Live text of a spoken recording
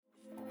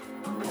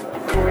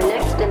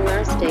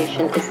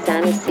station is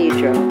San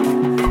Isidro.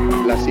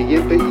 La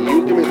siguiente y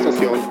última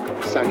estación,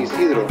 San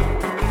Isidro.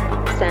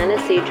 San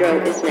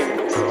Isidro is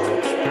next.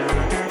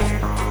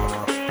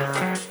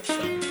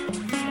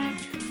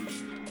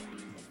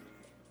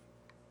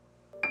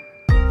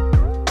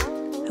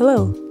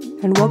 Hello,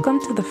 and welcome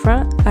to the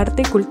Front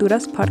Arte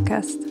Cultura's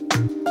podcast.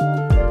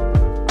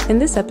 In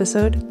this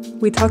episode,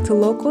 we talk to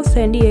local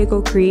San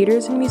Diego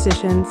creators and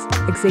musicians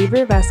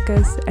Xavier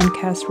Vasquez and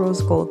Cass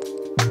Rose Gold.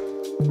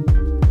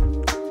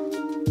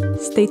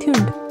 Stay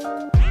tuned.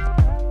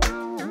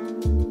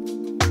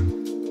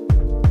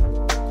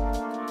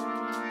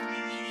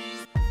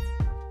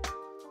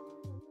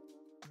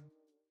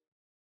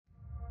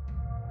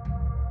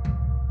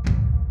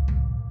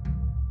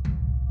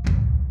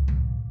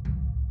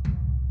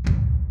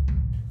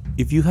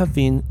 If you have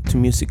been to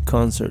music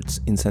concerts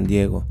in San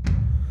Diego,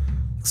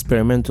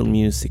 experimental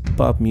music,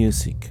 pop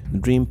music,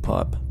 dream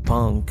pop,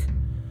 punk,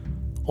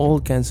 all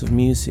kinds of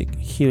music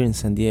here in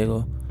San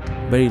Diego,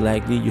 very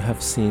likely you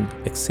have seen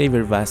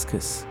Xavier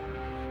Vasquez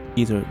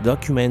either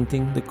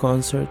documenting the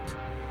concert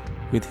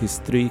with his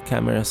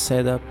 3-camera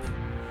setup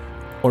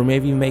or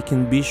maybe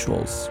making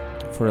visuals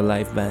for a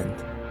live band.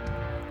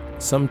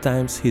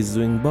 Sometimes he's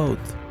doing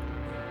both,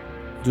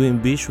 doing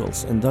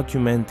visuals and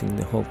documenting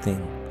the whole thing.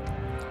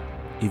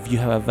 If you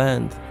have a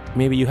band,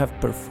 maybe you have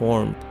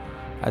performed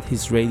at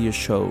his radio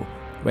show,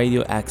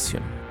 Radio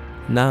Action,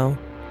 now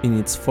in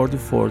its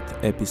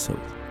 44th episode.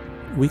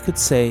 We could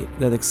say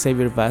that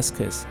Xavier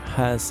Vasquez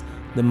has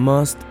the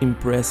most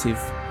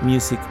impressive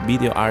music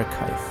video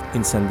archive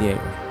in San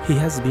Diego. He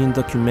has been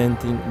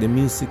documenting the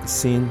music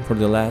scene for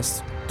the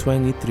last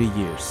 23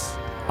 years.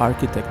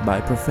 Architect by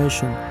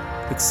profession,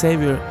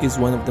 Xavier is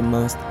one of the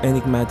most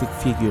enigmatic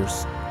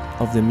figures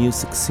of the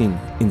music scene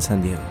in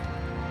San Diego.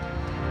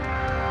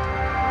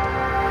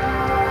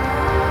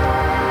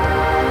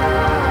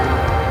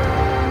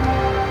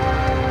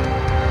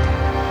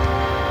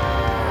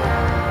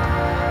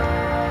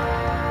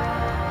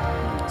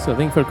 So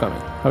thanks for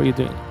coming. How are you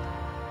doing?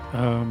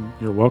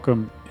 You're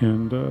welcome,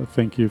 and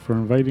thank you for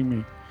inviting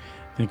me.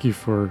 Thank you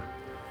for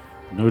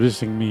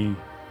noticing me,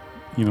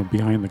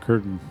 behind the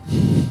curtain.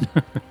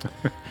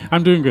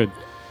 I'm doing good.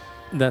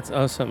 That's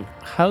awesome.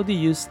 How do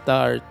you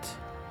start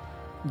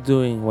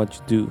doing what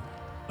you do?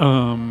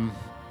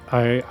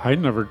 I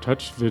never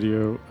touched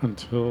video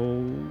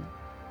until when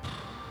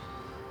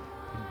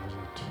was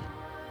it?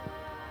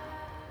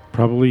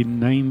 Probably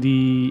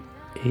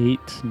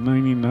 98,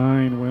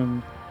 99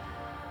 when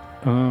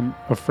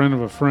a friend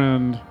of a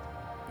friend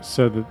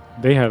said that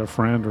they had a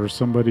friend or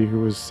somebody who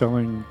was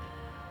selling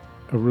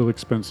a real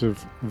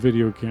expensive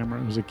video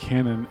camera. It was a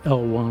Canon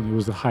L1. It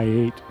was the high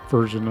 8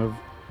 version of,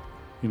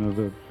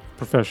 the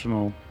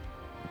professional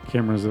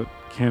cameras that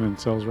Canon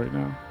sells right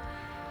now.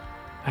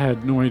 I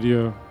had no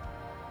idea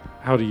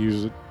how to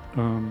use it,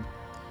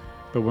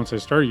 but once I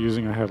started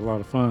using, I had a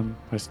lot of fun.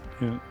 But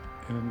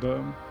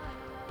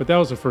that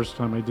was the first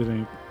time I did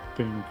anything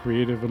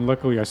creative, and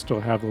luckily I still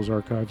have those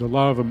archives. A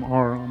lot of them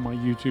are on my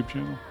YouTube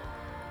channel.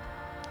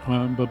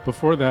 But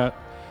before that,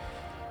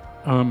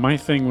 my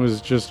thing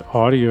was just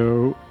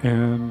audio,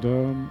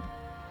 and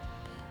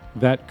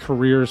that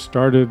career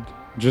started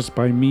just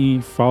by me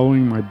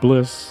following my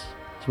bliss.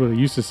 That's what I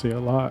used to say a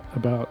lot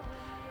about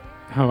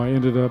how I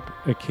ended up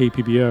at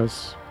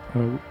KPBS,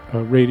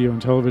 radio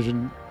and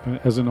television,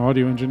 as an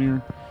audio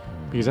engineer,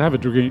 because I have a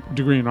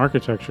degree in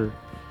architecture.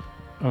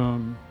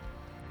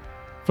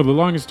 For the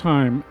longest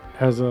time,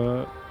 as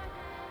a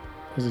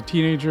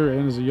teenager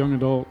and as a young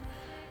adult,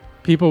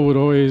 people would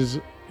always,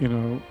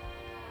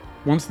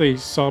 once they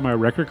saw my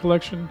record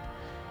collection,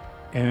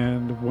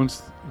 and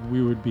once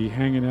we would be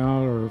hanging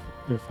out, or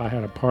if I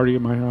had a party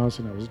at my house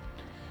and I was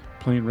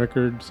playing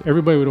records,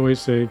 everybody would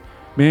always say,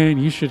 "Man,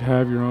 you should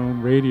have your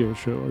own radio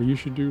show, or you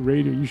should do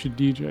radio, you should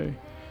DJ."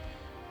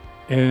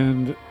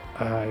 And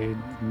I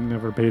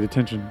never paid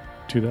attention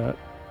to that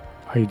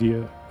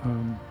idea.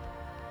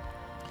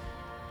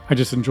 I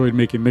just enjoyed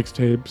making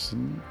mixtapes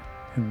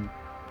and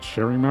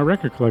sharing my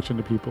record collection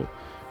to people.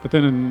 But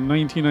then in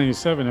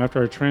 1997,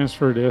 after I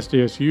transferred to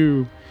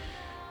SDSU,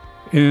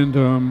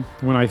 and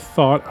when I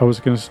thought I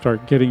was going to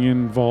start getting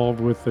involved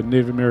with the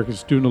Native American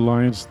Student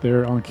Alliance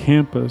there on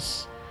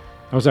campus,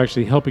 I was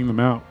actually helping them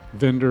out.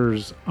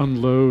 Vendors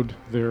unload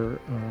their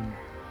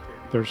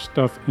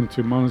stuff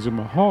into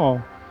Montezuma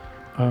Hall.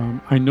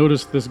 I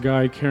noticed this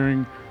guy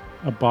carrying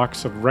a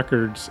box of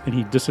records, and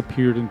he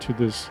disappeared into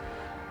this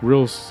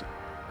real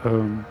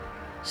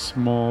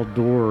small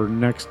door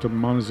next to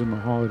Montezuma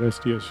Hall at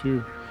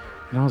SDSU.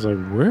 And I was like,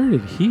 where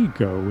did he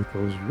go with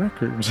those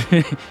records?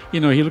 He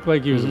looked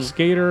like he was a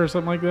skater or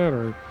something like that,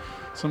 or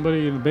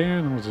somebody in the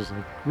band. I was just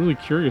like really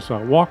curious. So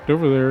I walked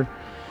over there,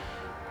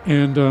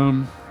 and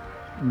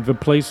the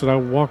place that I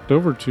walked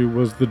over to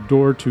was the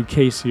door to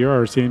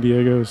KCR, San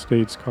Diego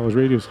State's college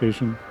radio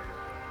station,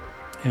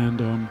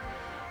 and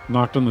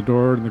knocked on the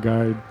door, and the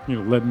guy,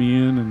 let me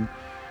in, and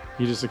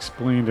he just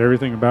explained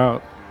everything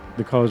about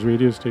the college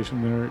radio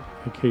station there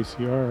at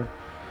KCR.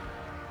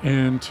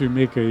 And to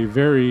make a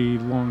very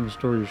long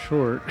story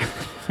short,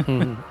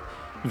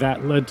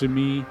 that led to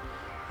me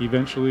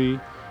eventually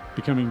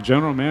becoming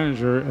general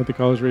manager at the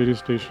college radio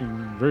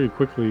station very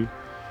quickly.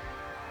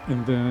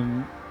 And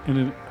then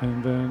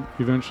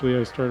eventually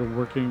I started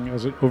working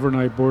as an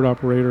overnight board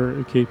operator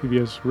at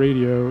KPBS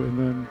Radio, and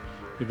then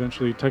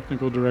eventually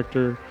technical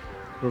director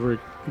over at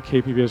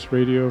KPBS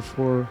Radio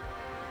for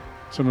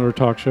some of our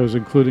talk shows,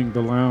 including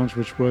The Lounge,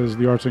 which was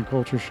the arts and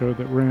culture show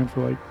that ran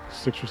for like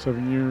 6 or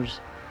 7 years.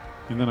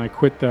 And then I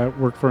quit that,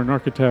 worked for an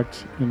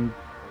architect in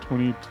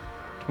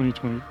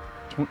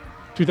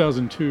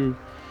 2002,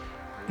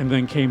 and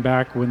then came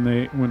back when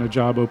a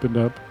job opened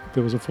up.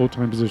 There was a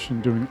full-time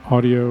position doing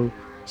audio,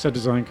 set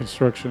design,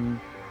 construction,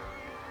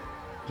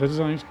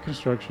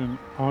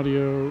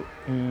 audio,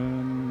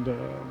 and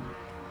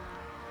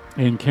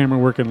camera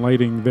work and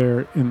lighting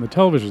there in the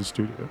television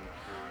studio.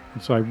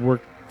 And so I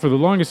worked, for the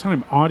longest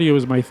time, audio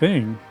was my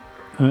thing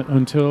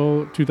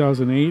until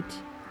 2008,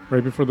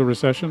 right before the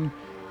recession.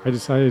 I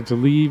decided to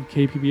leave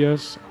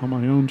KPBS on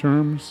my own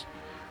terms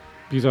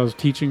because I was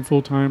teaching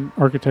full-time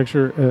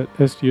architecture at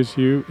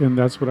SDSU, and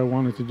that's what I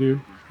wanted to do.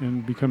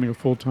 And becoming a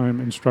full-time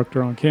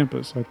instructor on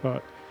campus, I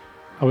thought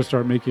I would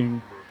start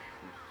making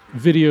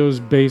videos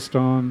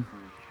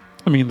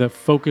that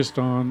focused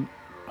on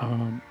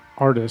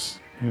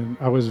artists. And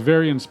I was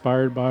very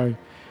inspired by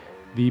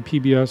the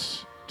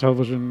PBS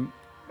television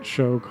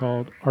show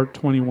called Art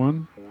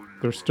 21.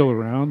 They're still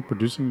around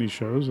producing these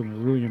shows, and they're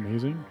really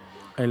amazing.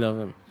 I love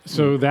them.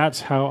 So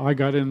that's how I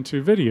got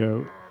into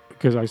video,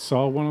 because I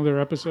saw one of their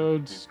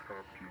episodes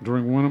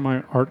during one of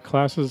my art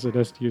classes at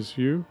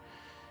SDSU,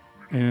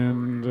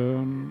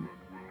 and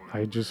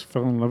I just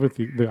fell in love with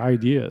the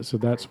idea. So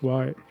that's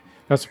why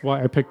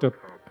I picked up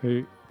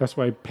that's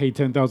why I paid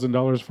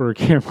 $10,000 for a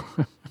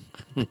camera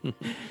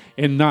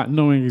and not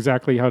knowing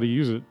exactly how to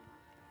use it.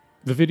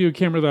 The video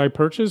camera that I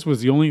purchased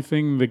was the only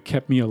thing that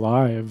kept me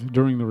alive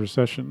during the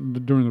recession,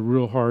 during the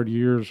real hard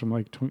years from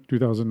like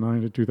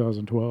 2009 to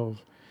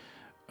 2012,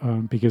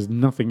 because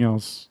nothing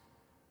else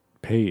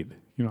paid.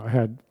 I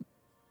had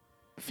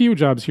a few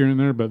jobs here and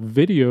there, but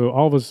video,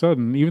 all of a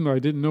sudden, even though I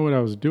didn't know what I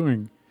was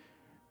doing,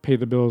 paid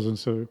the bills. And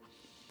so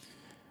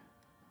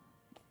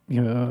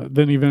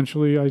then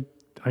eventually I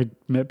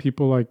met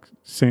people like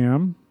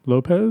Sam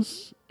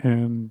Lopez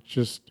and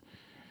just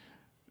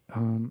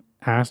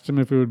asked him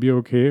if it would be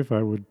okay if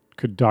I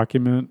could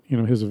document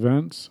his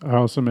events. I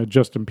also met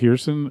Justin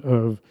Pearson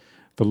of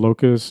The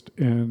Locust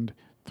and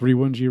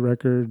 31G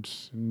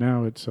Records.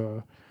 Now it's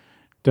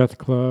Death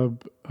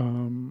Club,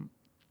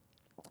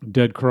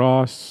 Dead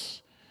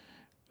Cross,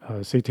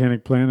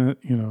 Satanic Planet.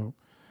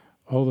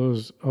 All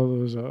those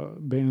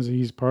bands that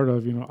he's part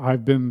of.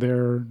 I've been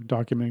there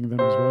documenting them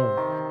as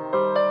well.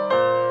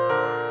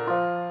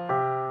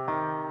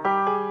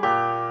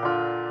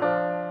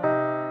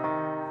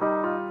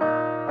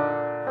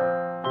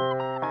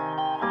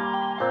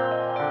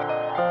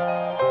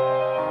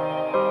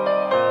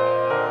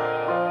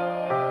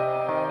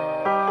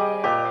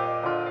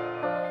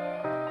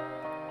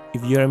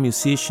 If you're a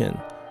musician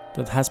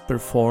that has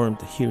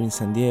performed here in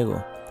San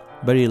Diego,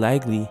 very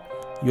likely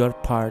you are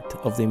part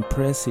of the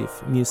impressive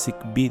music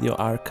video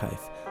archive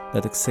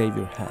that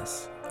Xavier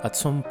has. At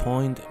some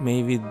point,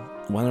 maybe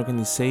one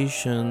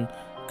organization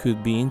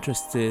could be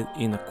interested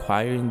in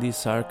acquiring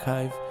this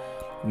archive.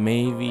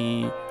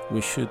 Maybe we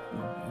should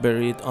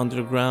bury it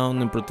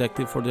underground and protect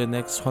it for the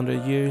next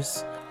 100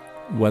 years.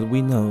 What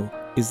we know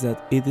is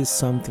that it is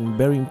something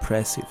very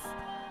impressive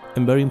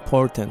and very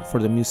important for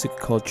the music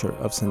culture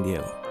of San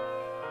Diego.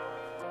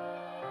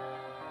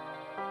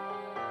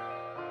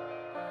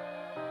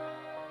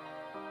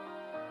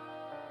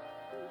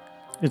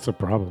 It's a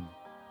problem.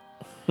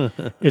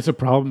 It's a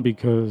problem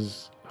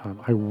because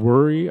I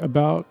worry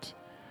about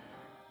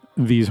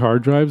these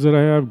hard drives that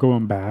I have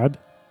going bad.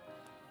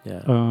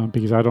 Yeah.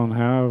 Because I don't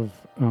have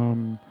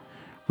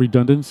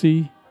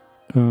redundancy.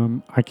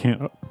 I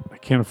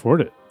can't afford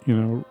it.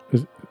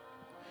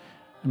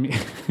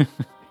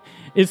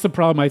 It's the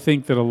problem I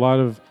think that a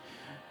lot of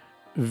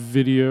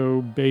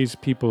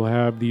video-based people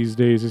have these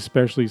days,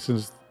 especially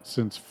since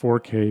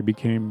 4K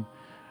became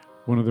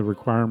one of the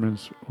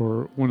requirements,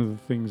 or one of the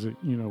things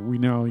that we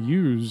now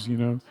use.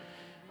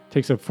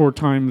 Takes up 4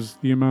 times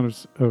the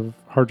amount of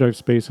hard drive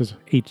space as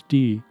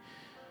HD.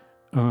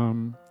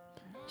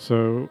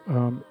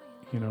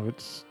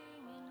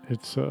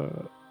 It's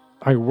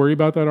I worry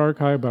about that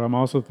archive, but I'm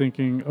also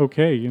thinking,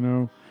 okay,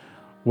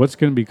 what's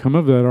going to become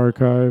of that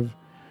archive,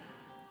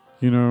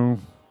 when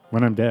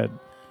I'm dead,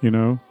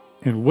 and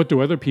what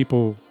do other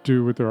people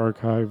do with their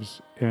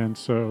archives? And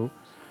so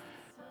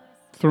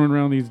throwing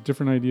around these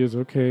different ideas.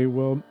 Okay,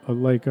 well,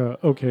 let's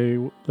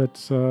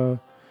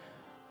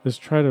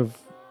try to,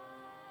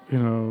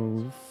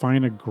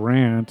 find a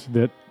grant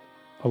that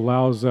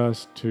allows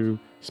us to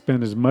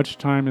spend as much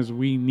time as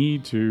we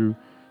need to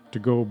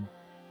go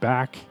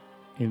back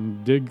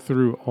and dig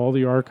through all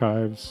the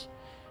archives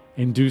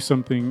and do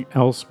something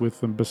else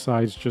with them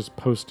besides just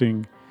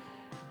posting,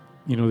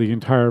 the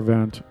entire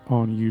event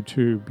on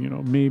YouTube.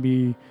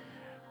 Maybe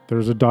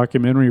there's a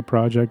documentary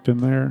project in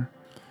there.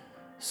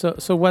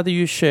 So what do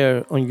you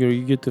share on your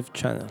YouTube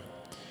channel?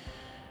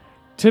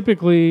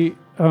 Typically,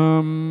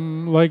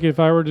 Like if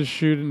I were to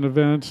shoot an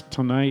event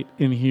tonight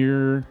in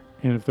here,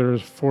 and if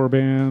there's 4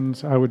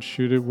 bands, I would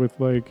shoot it with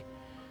like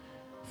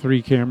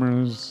 3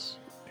 cameras,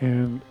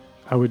 and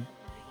I would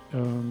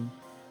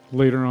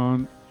later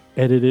on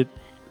edit it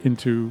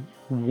into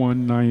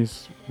one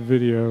nice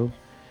video,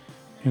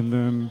 and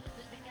then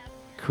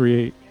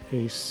create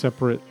a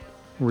separate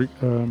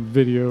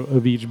video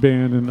of each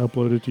band and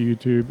upload it to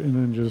YouTube, and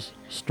then just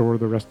store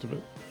the rest of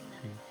it.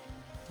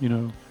 You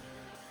know,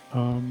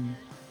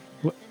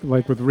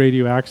 like with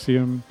Radio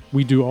Axiom,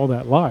 we do all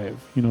that live.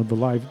 You know,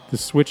 the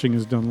switching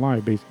is done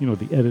live. You know,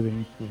 the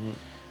editing.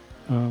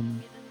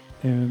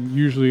 And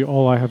usually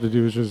all I have to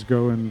do is just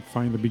go and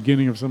find the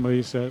beginning of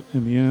somebody's set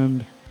and the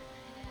end,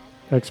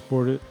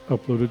 export it,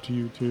 upload it to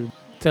YouTube.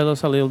 Tell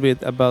us a little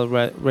bit about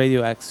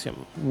Radio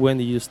Axiom. When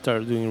did you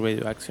start doing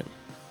Radio Axiom?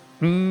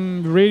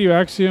 Radio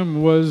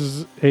Axiom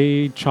was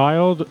a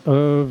child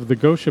of the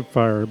Ghost Ship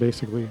Fire,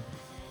 basically.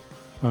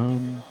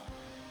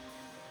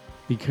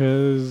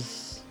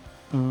 Because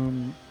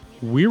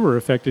we were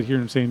affected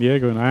here in San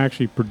Diego, and I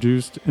actually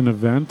produced an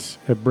event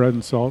at Bread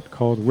and Salt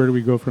called Where Do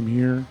We Go From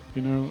Here?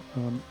 You know,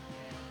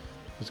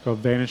 it's called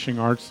Vanishing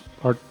Art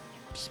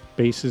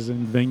Spaces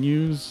and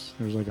Venues.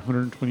 There's like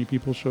 120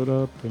 people showed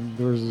up, and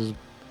there was this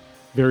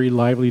very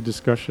lively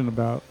discussion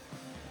about,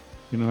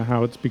 you know,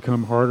 how it's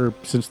become harder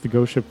since the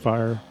Ghost Ship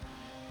Fire.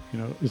 You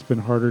know, it's been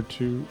harder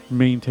to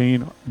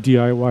maintain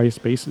DIY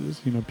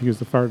spaces, you know, because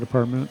the fire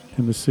department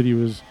and the city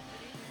was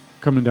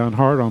coming down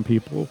hard on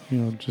people, you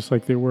know, just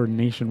like they were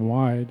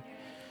nationwide.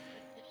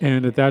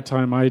 And at that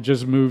time, I had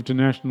just moved to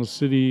National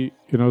City,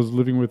 and I was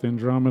living with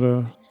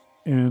Andromeda,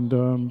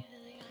 and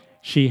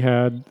she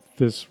had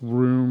this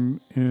room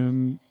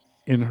in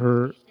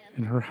her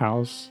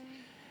house,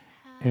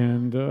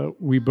 and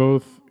we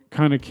both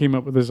kind of came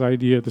up with this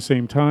idea at the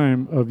same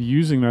time of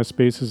using that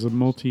space as of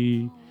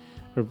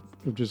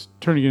just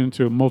turning it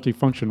into a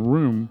multi-function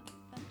room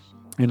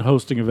and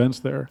hosting events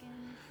there.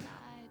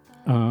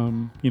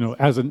 You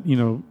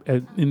know,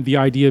 and the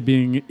idea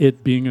being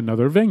it being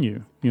another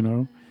venue. You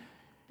know,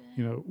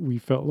 we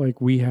felt like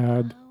we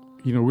had,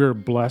 you know, we were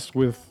blessed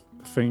with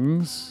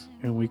things,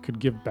 and we could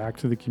give back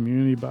to the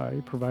community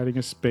by providing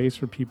a space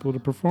for people to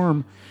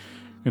perform,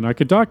 and I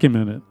could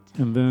document it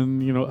and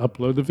then, you know,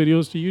 upload the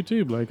videos to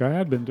YouTube like I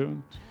had been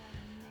doing.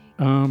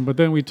 But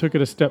then we took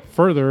it a step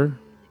further,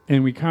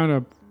 and we kind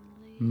of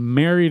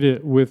married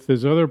it with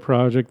this other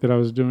project that I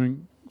was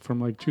doing from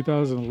like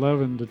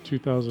 2011 to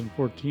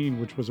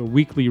 2014, which was a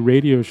weekly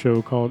radio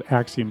show called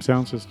Axiom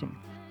Sound System.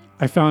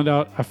 I found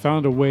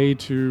a way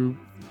to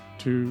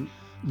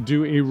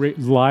do a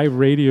live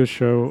radio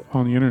show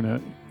on the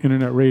internet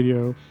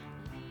radio,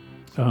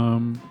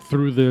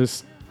 through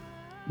this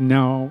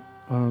now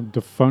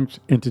defunct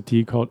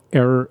entity called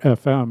Error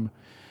FM.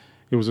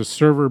 It was a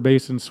server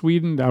based in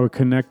Sweden. I would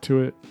connect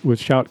to it with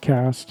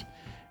Shoutcast,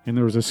 and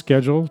there was a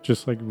schedule,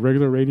 just like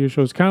regular radio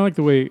shows, kind of like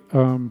the way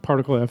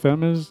Particle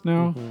FM is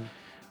now,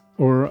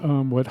 or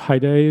what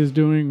Haide is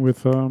doing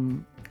with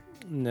NetNet.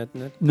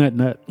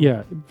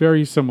 Yeah,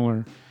 very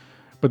similar.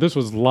 But this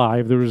was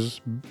live. There was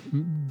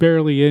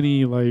barely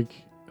any like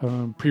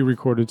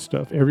pre-recorded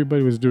stuff.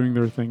 Everybody was doing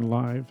their thing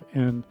live.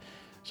 And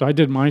so I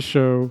did my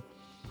show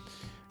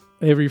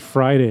every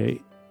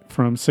Friday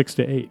from 6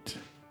 to 8.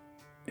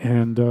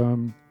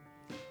 And,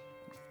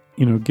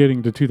 you know,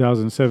 getting to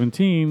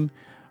 2017,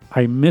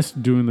 I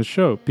missed doing the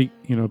show,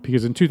 you know,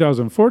 because in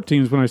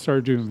 2014 is when I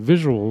started doing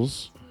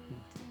visuals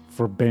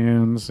for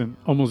bands, and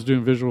almost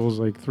doing visuals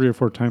like 3 or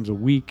 4 times a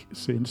week.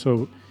 And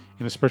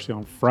especially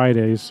on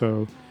Fridays.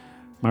 So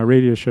my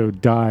radio show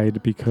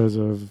died because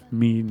of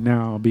me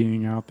now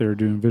being out there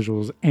doing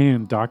visuals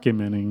and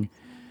documenting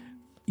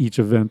each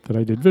event that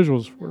I did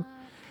visuals for.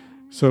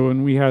 So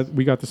when we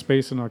got the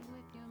space in,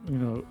 you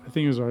know, I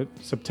think it was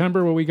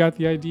September when we got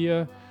the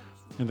idea,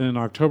 and then in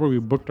October we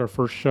booked our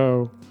first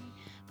show,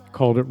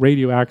 called it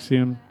Radio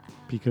Axiom,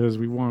 because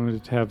we wanted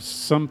it to have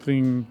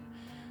something,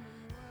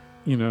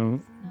 you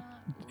know,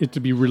 it to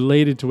be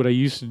related to what I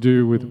used to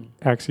do with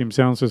Axiom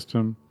Sound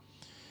System.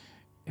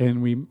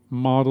 And we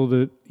modeled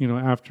it, you know,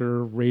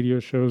 after radio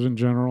shows in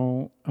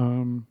general.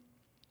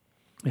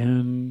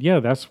 And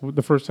yeah, that's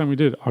the first time we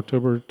did,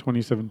 October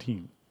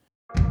 2017.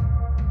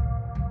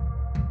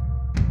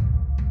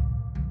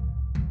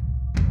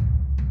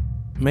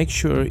 Make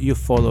sure you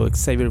follow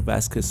Xavier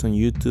Vasquez on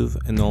YouTube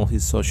and all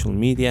his social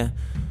media.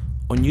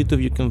 On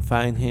YouTube, you can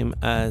find him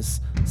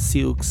as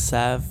Siuk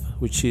Sav,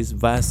 which is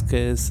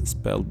Vasquez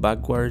spelled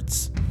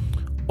backwards,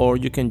 or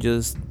you can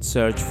just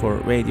search for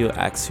Radio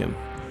Axiom.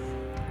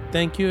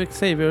 Thank you,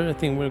 Xavier. I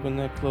think we're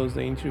gonna close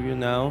the interview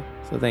now.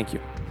 So thank you.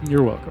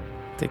 You're welcome.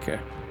 Take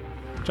care.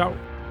 Ciao.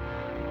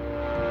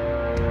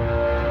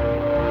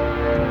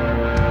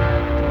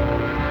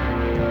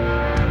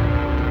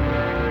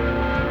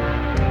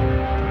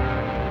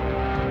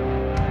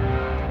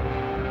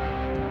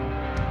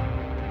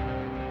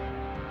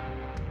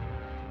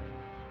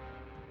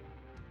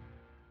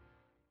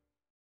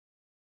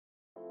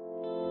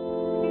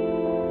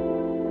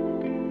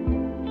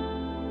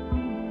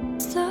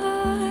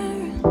 Star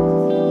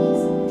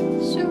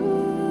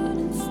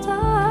shooting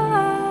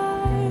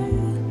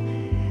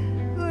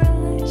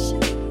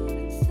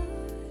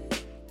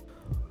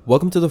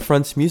Welcome to the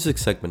Front's music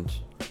segment.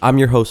 I'm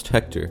your host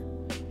Hector,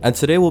 and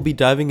today we'll be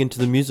diving into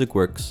the music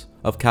works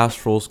of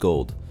Cass Rose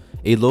Gold,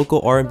 a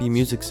local R&B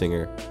music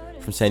singer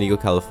from San Diego,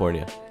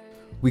 California.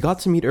 We got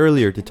to meet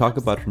earlier to talk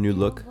about her new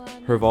look,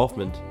 her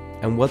involvement,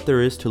 and what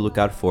there is to look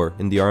out for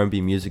in the R&B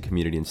music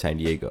community in San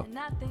Diego.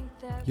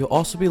 You'll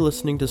also be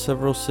listening to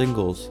several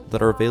singles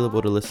that are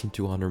available to listen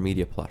to on her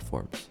media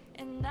platforms.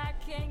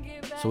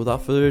 So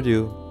without further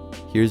ado,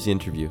 here's the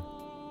interview.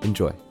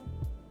 Enjoy.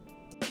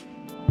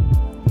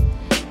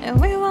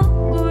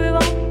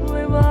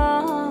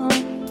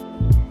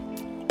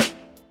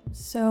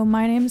 So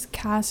my name is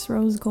Cass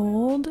Rose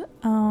Gold.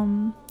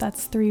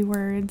 That's 3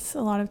 words.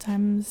 A lot of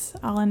times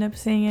I'll end up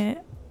saying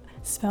it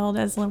spelled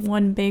as like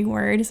one big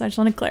word, so I just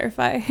want to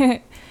clarify.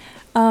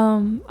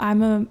 I'm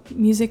a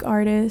music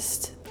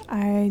artist.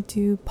 I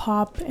do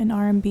pop and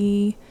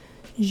R&B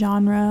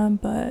genre,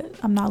 but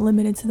I'm not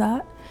limited to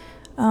that.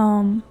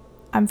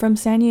 I'm from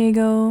San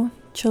Diego.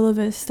 Chula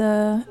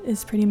Vista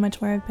is pretty much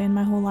where I've been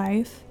my whole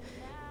life.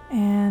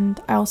 And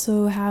I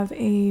also have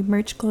a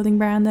merch clothing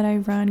brand that I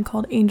run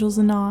called Angels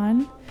and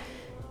On.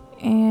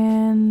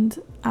 And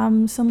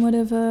I'm somewhat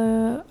of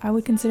I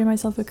would consider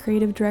myself a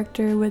creative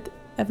director with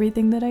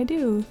everything that I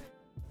do.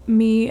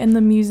 Me and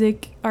the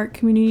music art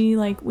community,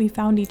 like, we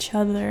found each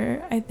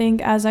other. I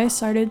think as I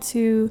started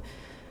to,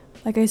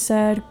 like I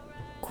said,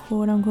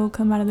 quote unquote,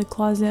 come out of the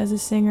closet as a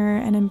singer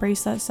and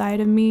embrace that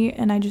side of me,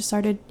 and I just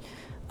started,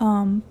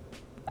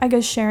 I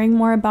guess, sharing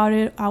more about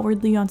it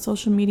outwardly on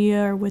social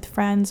media or with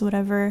friends,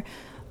 whatever.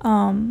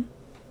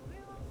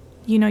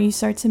 You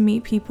start to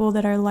meet people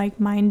that are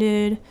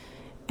like-minded,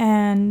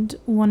 and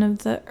one of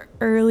the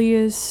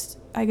earliest,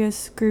 I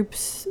guess,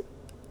 groups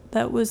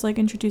that was like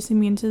introducing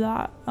me into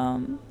that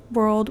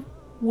world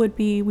would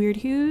be Weird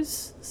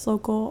Hues, this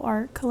local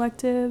art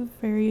collective.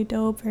 Very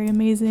dope, very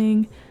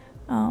amazing.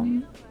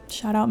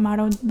 Shout out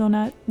Maro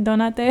Donate.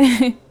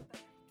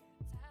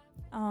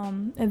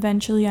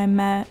 Eventually I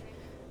met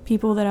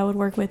people that I would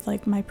work with,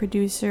 like my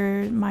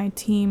producer, my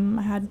team.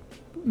 I had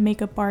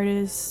makeup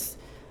artists,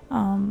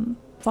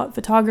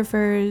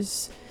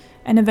 photographers,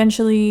 and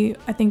eventually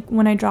I think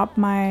when I dropped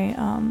my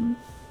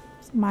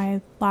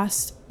my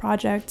last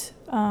project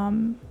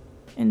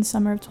in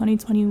summer of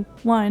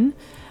 2021,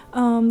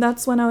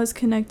 that's when I was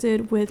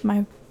connected with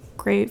my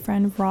great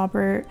friend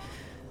Robert,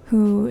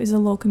 who is a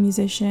local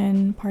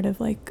musician, part of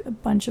like a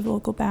bunch of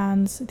local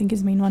bands. I think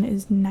his main one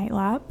is Night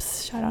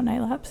Lapse. Shout out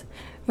Night Lapse.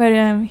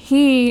 But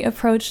he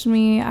approached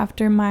me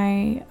after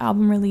my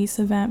album release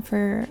event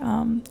for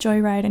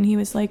Joyride, and he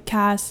was like,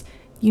 Cass,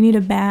 you need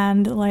a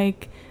band.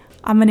 Like,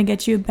 I'm going to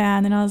get you a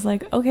band. And I was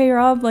like, okay,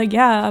 Rob, like,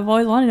 yeah, I've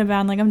always wanted a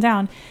band. Like, I'm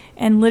down.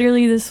 And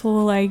literally this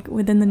whole, like,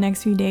 within the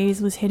next few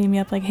days was hitting me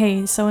up like,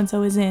 hey,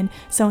 so-and-so is in,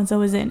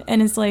 so-and-so is in.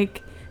 And it's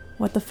like,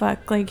 what the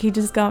fuck? Like, he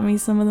just got me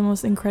some of the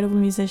most incredible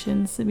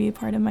musicians to be a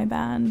part of my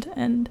band.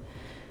 And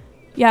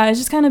yeah, it's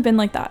just kind of been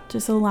like that,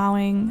 just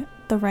allowing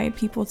the right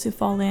people to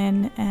fall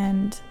in.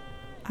 And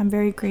I'm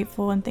very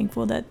grateful and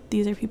thankful that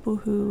these are people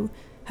who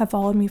have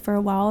followed me for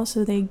a while,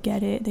 so they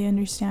get it, they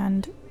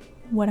understand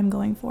what I'm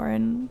going for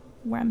and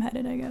where I'm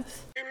headed, I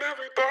guess.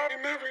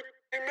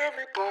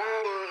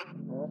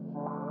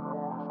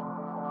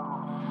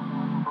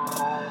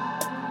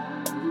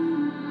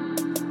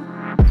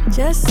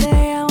 Just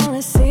say I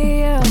wanna see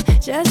you.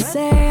 Just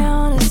say I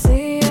wanna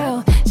see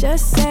you.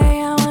 Just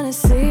say I wanna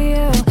see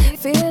you.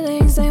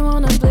 Feelings they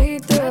wanna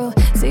bleed through.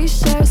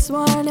 T-shirts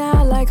worn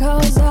out like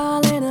hoes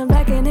all in the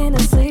back and in the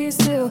sleeves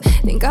too.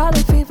 Think all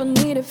the people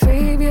need a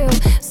preview.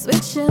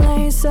 Switch your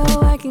lane so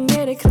I can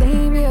get a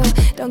clean view.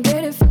 Don't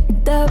get it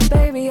f***ed up,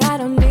 baby, I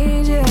don't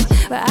need you.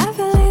 But I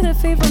believe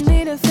that people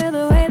need to feel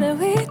the way that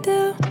we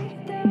do.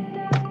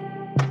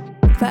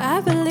 But I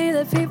believe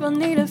that people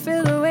need to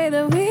feel the way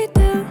that we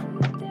do.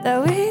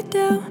 That we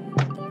do,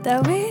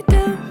 that we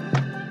do.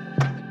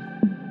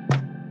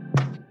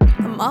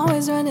 I'm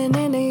always running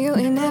into you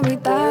in every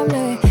thought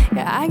play.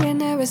 Yeah, I get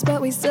nervous,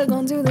 but we still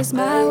gon' do this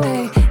my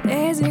way.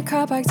 There's your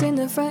car parked in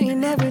the front, you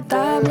never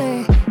thought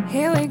play.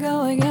 Here we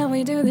go again,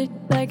 we do this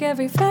like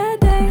every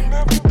Friday.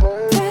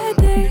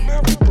 Friday,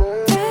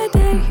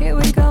 Friday. Here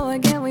we go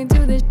again, we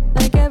do this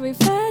like every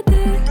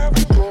Friday.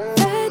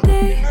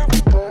 Friday,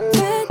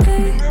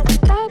 Friday.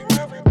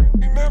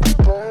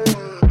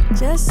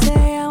 Just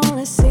say I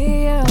wanna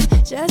see you.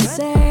 Just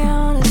say I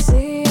wanna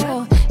see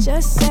you.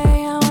 Just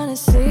say I wanna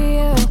see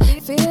you.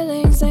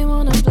 Feelings they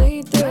wanna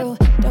bleed through.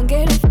 Don't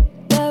get it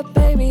f***ed up,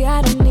 baby,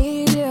 I don't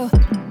need you.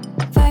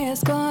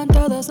 Fallas con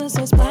todos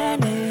nuestros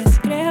planes.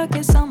 Creo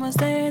que somos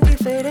de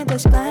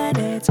diferentes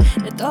planets.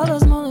 De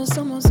todos modos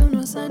somos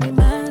unos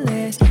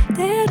animales.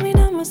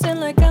 Terminamos en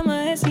la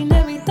cama, es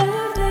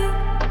inevitable.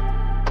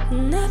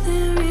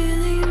 Nothing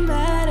really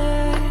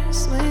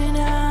matters when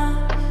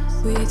I'm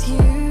with you.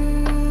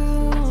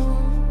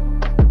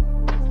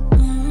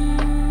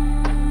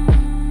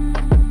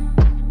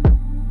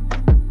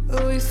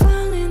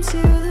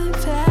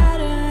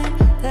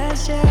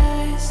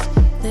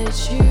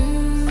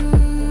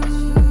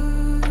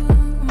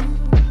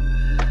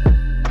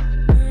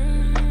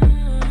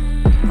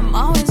 I'm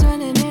always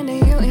running into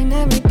you in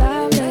every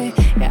public.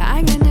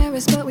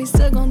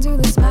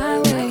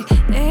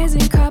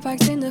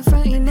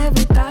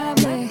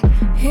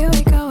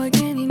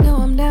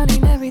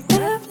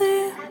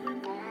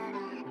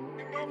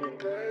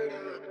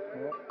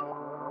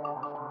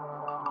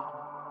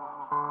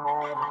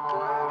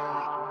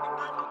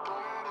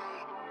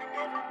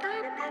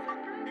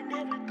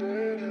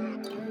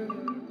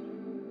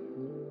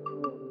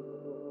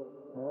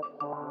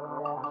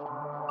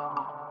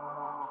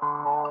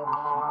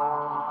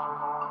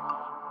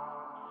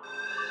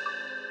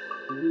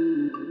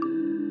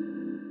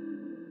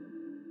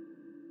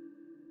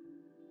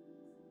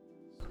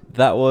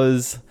 That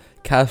was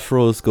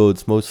Casserole's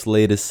Gold's most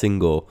latest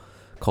single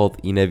called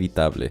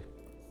Inevitable.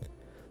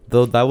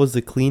 Though that was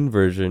the clean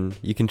version,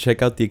 you can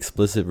check out the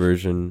explicit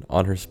version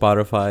on her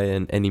Spotify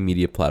and any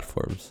media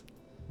platforms.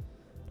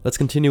 Let's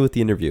continue with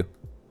the interview.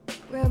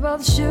 We're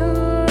both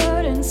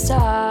shooting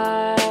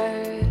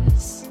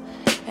stars,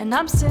 and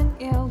I'm sitting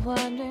here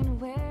wondering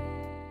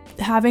where.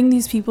 Having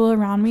these people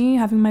around me,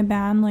 having my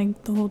band,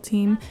 like the whole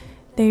team,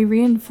 they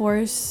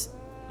reinforce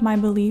my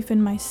belief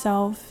in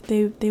myself.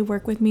 They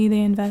work with me,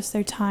 they invest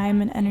their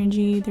time and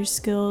energy, their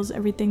skills,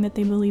 everything that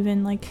they believe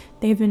in. Like,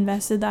 they've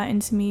invested that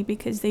into me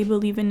because they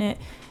believe in it,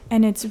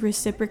 and it's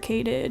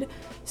reciprocated.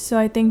 So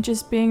I think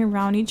just being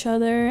around each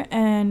other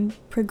and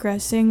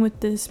progressing with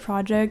this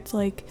project,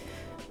 like,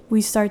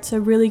 we start to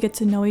really get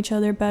to know each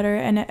other better,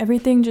 and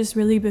everything just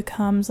really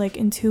becomes like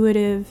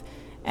intuitive,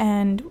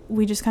 and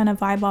we just kind of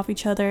vibe off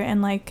each other.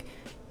 And like,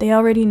 they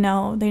already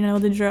know, they know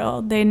the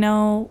drill, they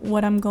know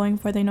what I'm going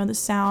for, they know the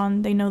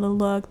sound, they know the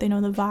look, they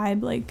know the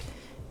vibe. Like,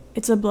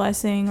 it's a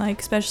blessing. Like,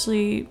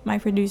 especially my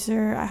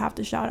producer, I have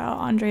to shout out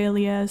Andre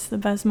Elias, the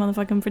best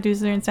motherfucking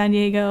producer in San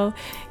Diego.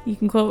 You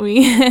can quote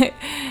me. He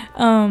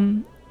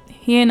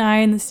and I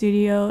in the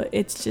studio,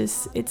 it's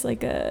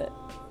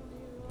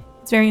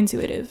very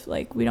intuitive.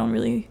 Like, we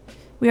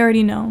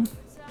already know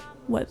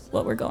what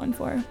we're going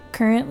for.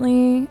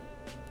 Currently,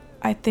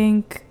 I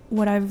think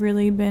what I've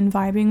really been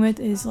vibing with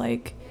is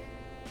like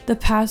the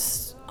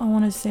past, I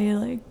want to say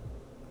like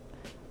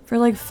for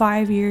like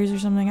 5 years or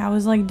something, I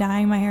was like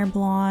dyeing my hair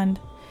blonde,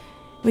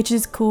 which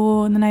is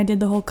cool. And then I did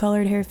the whole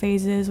colored hair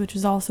phases, which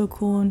is also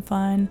cool and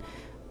fun.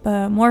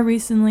 But more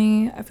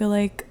recently, I feel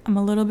like I'm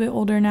a little bit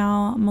older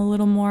now. I'm a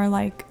little more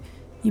like,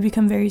 you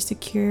become very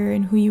secure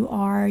in who you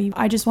are.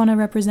 I just want to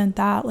represent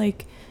that,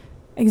 like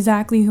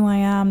exactly who I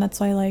am. That's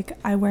why like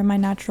I wear my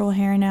natural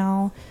hair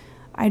now.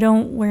 I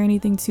don't wear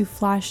anything too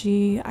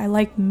flashy. I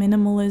like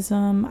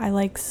minimalism. I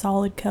like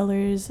solid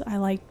colors. I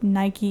like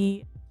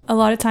Nike. A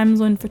lot of times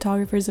when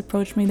photographers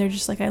approach me, they're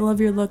just like, I love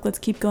your look, let's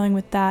keep going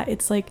with that.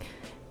 It's like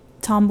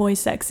tomboy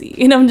sexy.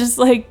 And I'm just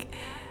like,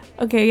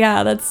 okay,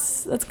 yeah,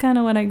 that's kind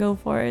of what I go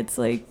for. It's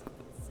like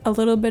a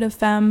little bit of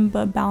femme,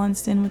 but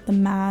balanced in with the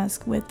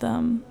mask, with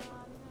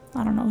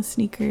I don't know,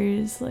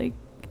 sneakers, like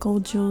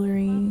gold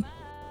jewelry.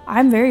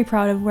 I'm very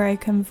proud of where I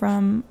come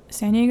from.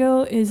 San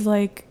Diego is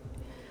like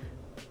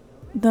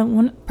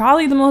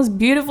probably the most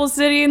beautiful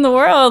city in the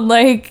world.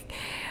 Like,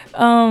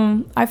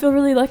 I feel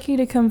really lucky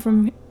to come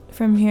from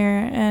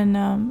here, and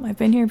I've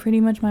been here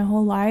pretty much my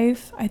whole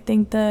life. I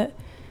think that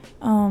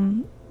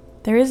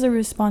there is a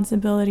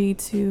responsibility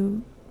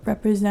to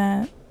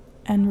represent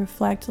and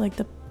reflect like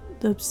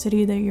the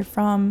city that you're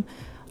from.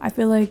 I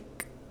feel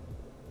like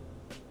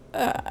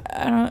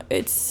I don't.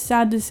 It's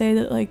sad to say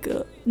that like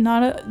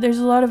there's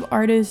a lot of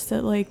artists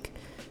that like,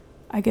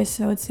 I guess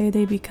I would say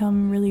they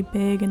become really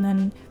big, and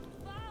then,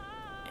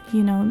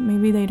 you know,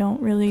 maybe they don't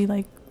really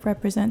like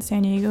represent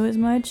San Diego as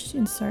much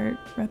and start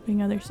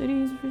repping other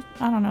cities.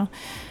 I don't know.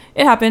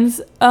 It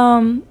happens.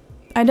 I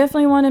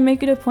definitely want to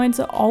make it a point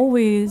to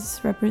always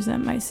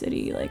represent my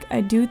city. Like,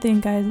 I do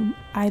think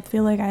I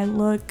feel like I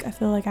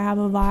feel like I have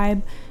a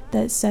vibe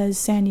that says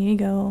San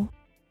Diego.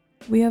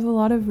 We have a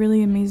lot of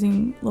really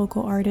amazing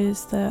local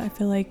artists that I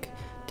feel like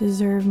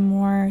deserve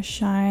more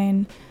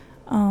shine.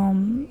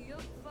 Roanne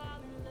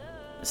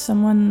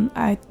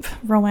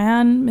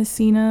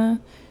Messina,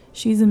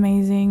 she's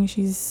amazing.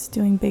 She's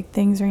doing big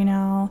things right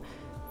now.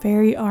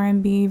 Very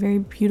R&B, very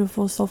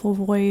beautiful, soulful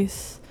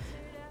voice.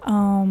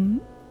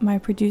 My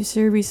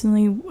producer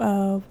recently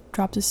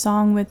dropped a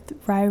song with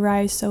Rai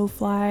Rai So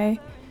Fly.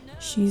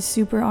 She's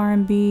super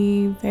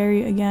R&B,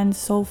 very, again,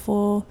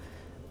 soulful,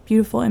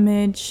 beautiful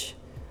image.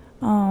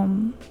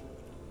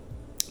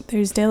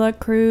 There's De La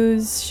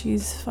Cruz.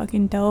 She's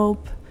fucking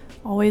dope.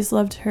 Always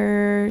loved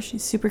her.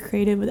 She's super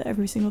creative with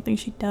every single thing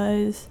she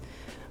does.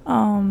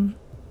 I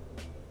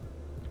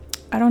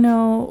don't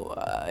know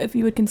if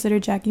you would consider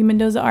Jackie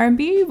Mendoza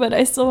R&B, but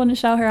I still want to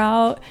shout her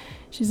out.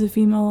 She's a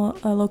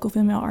local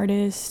female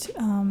artist,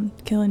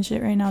 killing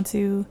shit right now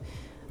too.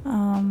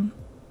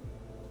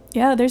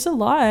 Yeah, there's a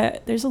lot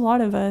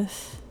of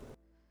us.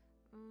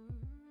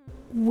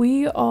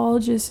 We all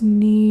just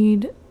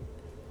need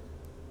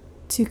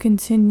to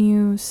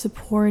continue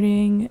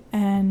supporting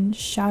and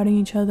shouting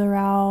each other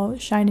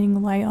out,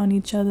 shining light on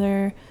each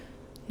other,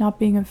 not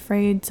being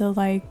afraid to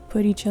like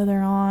put each other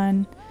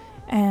on,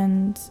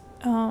 and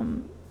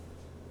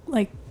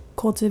like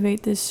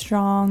cultivate this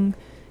strong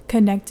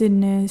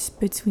connectedness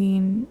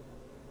between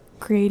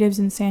creatives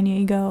in San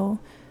Diego.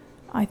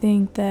 I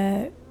think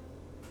that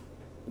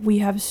we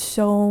have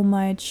so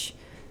much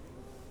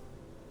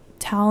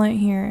talent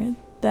here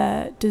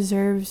that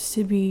deserves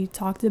to be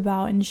talked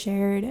about and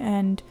shared,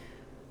 and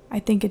I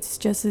think it's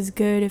just as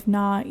good, if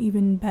not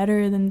even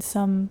better, than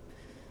some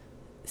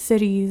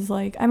cities.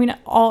 Like, I mean,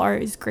 all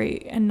art is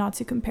great and not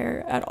to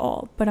compare at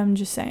all, but I'm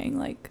just saying,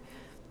 like,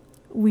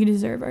 we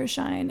deserve our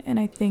shine, and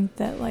I think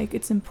that like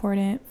it's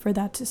important for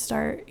that to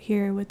start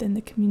here within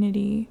the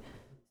community.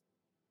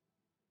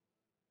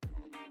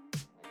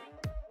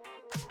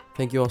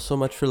 Thank you all so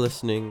much for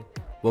listening.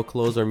 we'll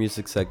close our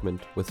music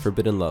segment with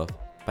Forbidden Love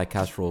by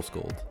Cash Rolls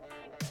Gold.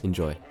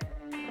 Enjoy.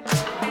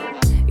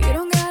 You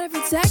don't gotta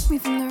protect me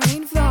from the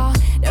rainfall.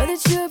 Know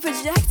that you're a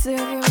projector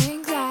of your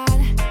rain cloud.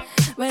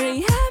 But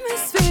the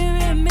atmosphere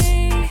in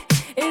me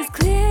is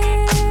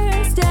clear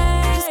as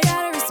day. Just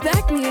gotta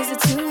respect me, is it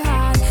too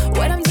hard?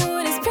 What I'm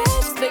doing is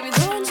precious, baby,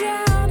 don't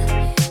drown.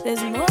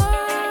 There's more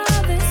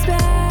than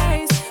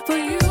space for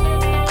you. It's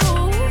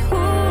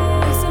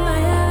in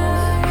my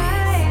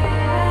eyes,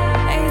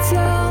 and you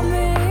told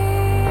me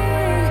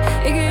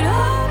it could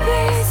all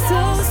be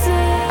so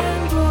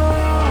simple.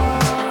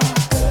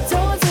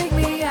 Don't take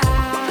me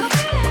out,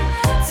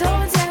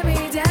 don't tear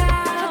me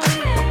down.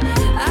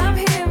 I'm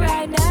here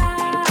right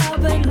now,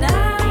 but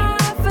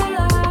not for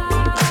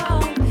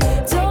long.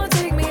 Don't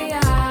take me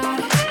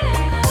out,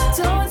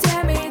 don't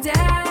tear me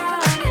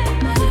down.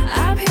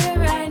 I'm here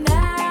right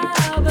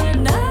now, but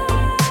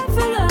not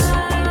for long.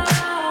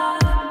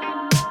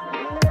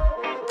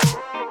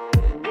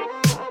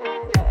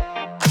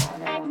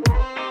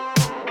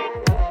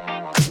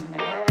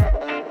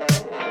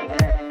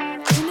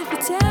 And if you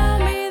tell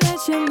me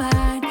that you're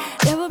mine,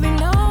 there will be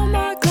no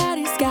more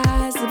cloudy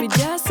skies. It'll be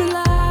just a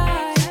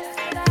lie.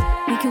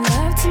 We can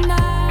love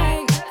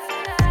tonight.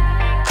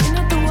 You're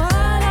not the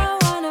one I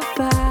wanna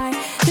find.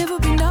 There will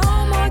be no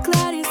more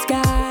cloudy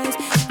skies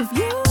if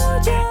you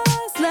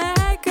just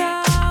let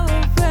go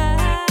of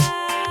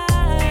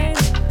pride.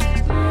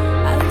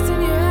 I looked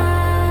in your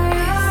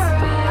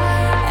eyes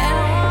and I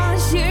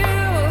want you,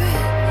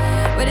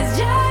 but it's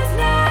just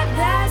not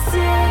that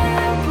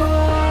simple.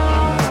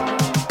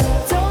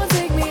 Don't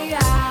take me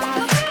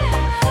out,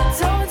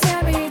 don't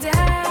tear me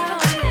down.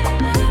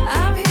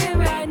 I'm here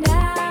right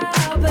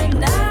now, but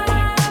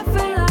not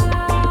for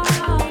long.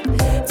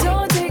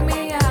 Don't take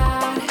me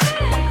out,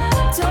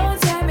 don't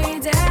tear me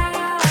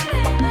down.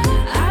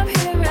 I'm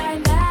here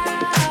right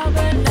now,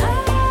 but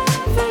not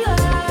for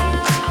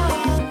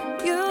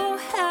long. You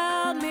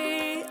held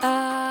me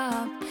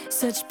up,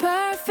 such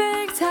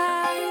perfect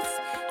heights.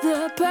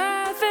 The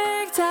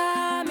perfect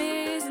time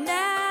is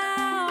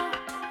now.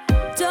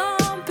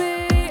 Don't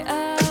be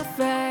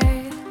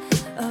afraid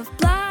of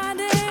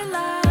blinding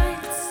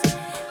lights.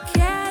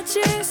 Can't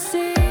you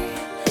see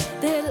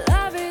that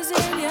love is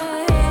in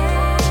your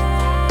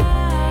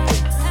hands?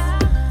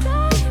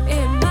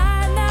 It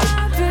might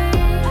not be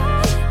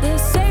the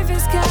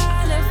safest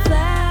kind of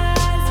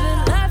flights,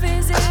 but love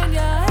is in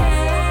your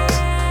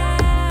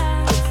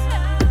hands.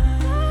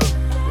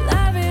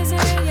 Love is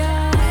in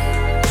your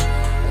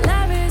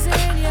love is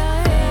in your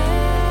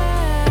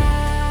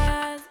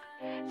hands.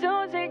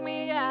 Don't take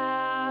me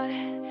out,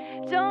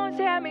 don't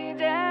tear me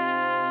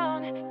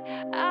down.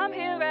 I'm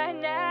here right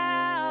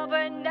now,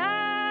 but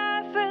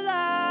not for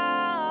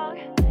long.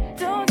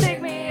 Don't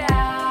take me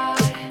out,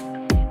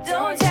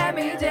 don't tear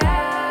me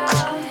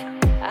down.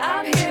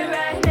 I'm here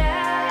right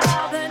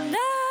now, but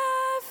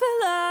not for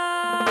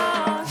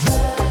long.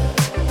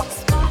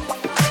 Just wanna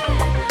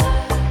find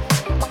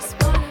love, just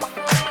wanna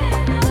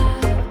find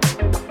love,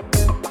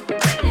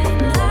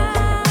 and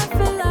not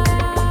for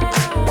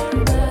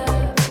long.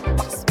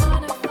 Just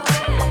wanna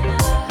find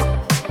love,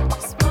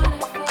 just wanna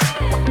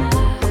find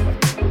love,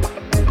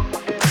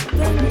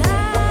 but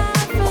not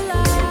for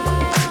long.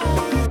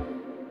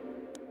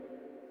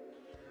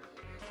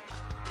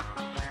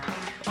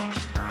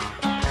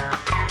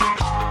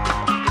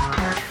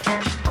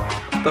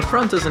 The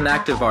Front is an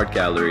active art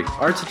gallery,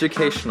 arts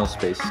educational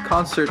space,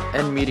 concert,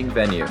 and meeting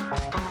venue.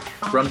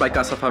 Run by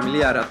Casa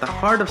Familiar at the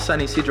heart of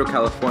San Isidro,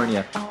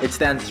 California, it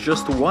stands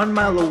just 1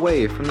 mile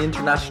away from the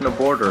international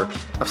border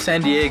of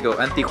San Diego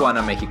and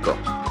Tijuana, Mexico.